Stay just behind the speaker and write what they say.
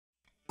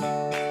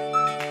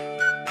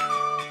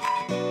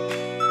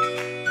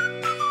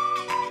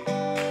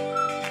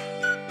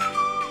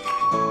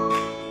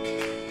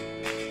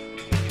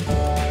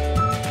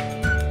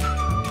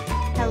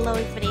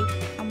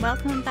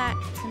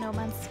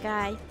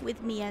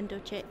with me Endo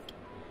Chick.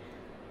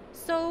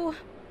 So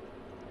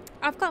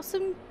I've got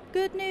some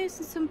good news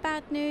and some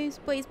bad news,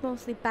 but it's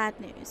mostly bad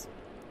news.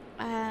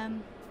 I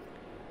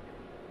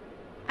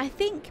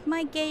think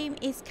my game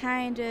is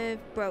kind of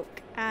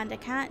broke and I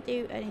can't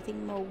do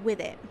anything more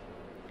with it.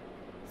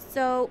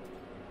 So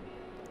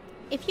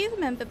if you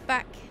remember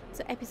back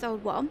to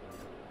episode 1,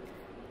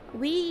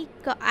 we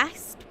got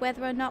asked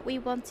whether or not we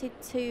wanted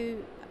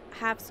to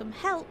have some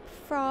help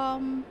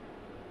from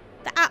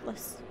the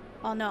Atlas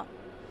or not.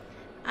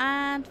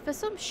 And for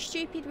some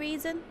stupid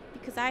reason,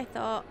 because I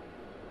thought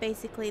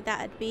basically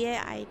that'd be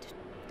it,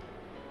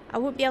 I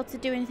wouldn't be able to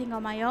do anything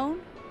on my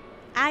own,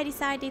 I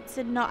decided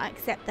to not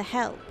accept the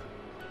help.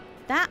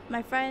 That,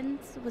 my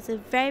friends, was a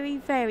very,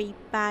 very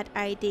bad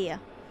idea.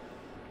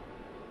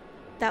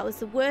 That was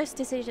the worst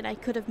decision I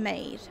could have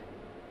made.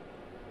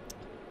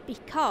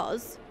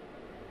 Because,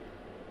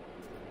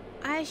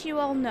 as you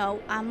all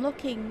know, I'm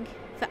looking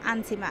for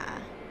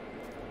antimatter.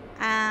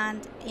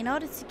 And in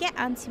order to get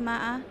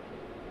antimatter,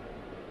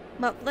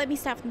 well, let me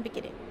start from the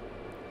beginning.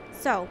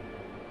 So,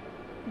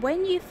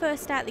 when you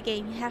first start the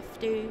game, you have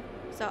to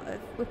sort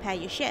of repair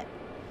your ship.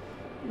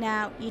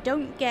 Now, you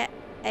don't get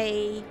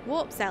a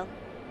warp cell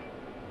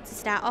to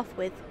start off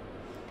with,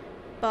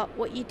 but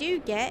what you do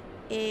get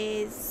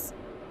is...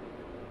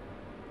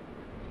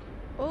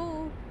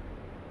 Oh,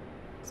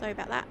 sorry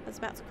about that, I was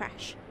about to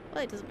crash.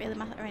 Well, it doesn't really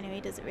matter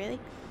anyway, does it really?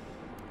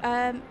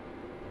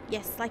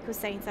 Yes, like I was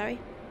saying, sorry.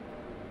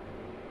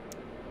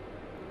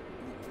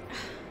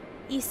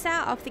 You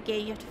start off the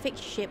game, you have to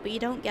fix your ship, but you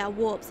don't get a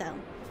warp cell.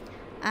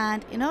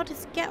 And in order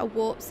to get a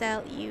warp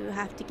cell, you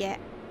have to get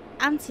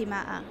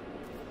antimatter.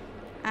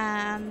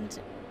 And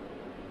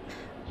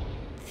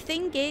the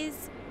thing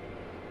is,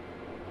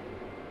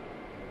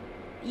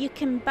 you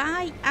can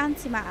buy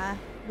antimatter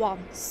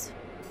once.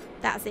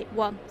 That's it,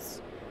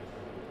 once.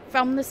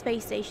 From the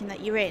space station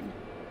that you're in.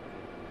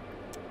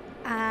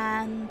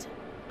 And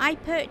I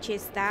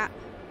purchased that,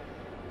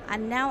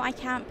 and now I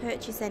can't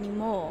purchase any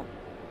more.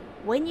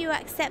 When you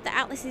accept the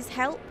Atlas's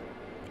help,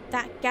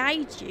 that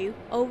guides you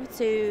over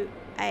to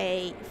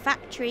a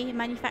factory, a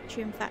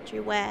manufacturing factory,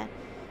 where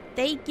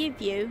they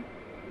give you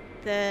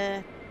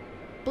the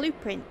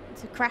blueprint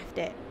to craft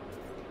it.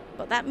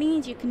 But that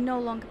means you can no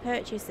longer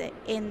purchase it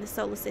in the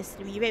solar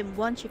system you're in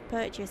once you've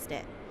purchased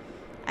it.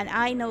 And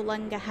I no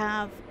longer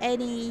have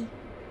any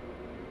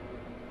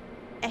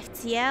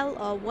FTL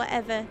or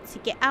whatever to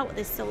get out of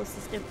this solar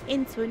system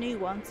into a new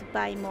one to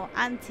buy more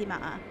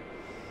antimatter.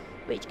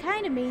 Which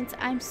kind of means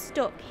I'm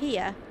stuck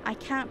here. I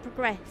can't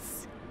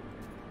progress.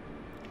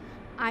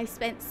 I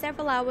spent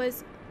several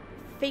hours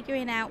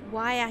figuring out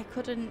why I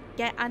couldn't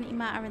get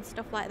antimatter and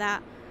stuff like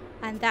that,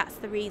 and that's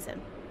the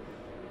reason.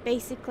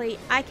 Basically,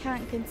 I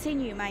can't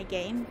continue my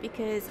game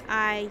because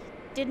I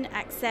didn't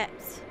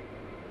accept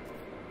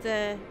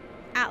the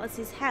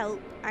Atlas's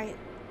help,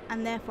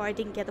 and therefore I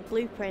didn't get the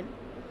blueprint.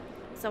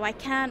 So I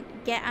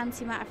can't get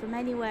antimatter from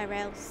anywhere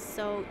else,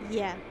 so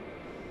yeah.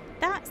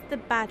 That's the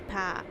bad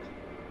part.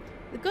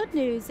 The good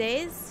news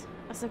is,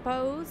 I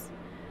suppose,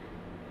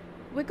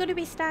 we're going to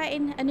be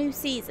starting a new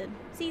season.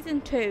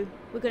 Season 2.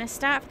 We're going to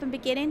start from the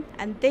beginning,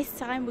 and this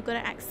time we're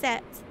going to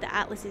accept the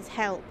Atlas's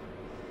help.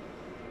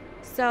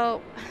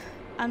 So,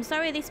 I'm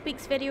sorry this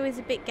week's video is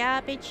a bit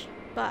garbage,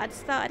 but I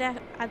just thought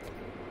I'd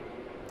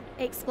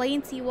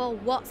explain to you all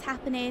what's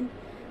happening,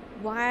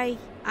 why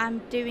I'm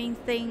doing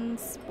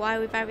things, why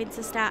we're having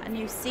to start a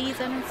new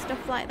season and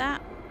stuff like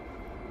that.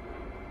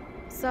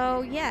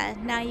 So yeah,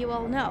 now you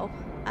all know.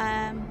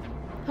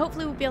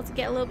 Hopefully we'll be able to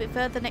get a little bit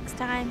further next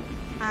time,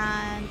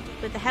 and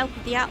with the help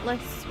of the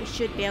Atlas we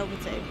should be able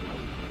to.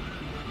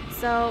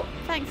 So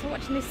thanks for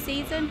watching this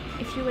season.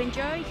 If you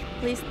enjoy,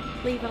 please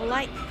leave a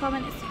like,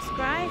 comment and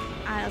subscribe,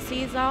 and I'll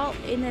see you all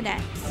in the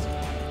next.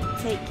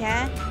 Take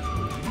care,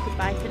 and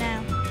goodbye for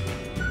now.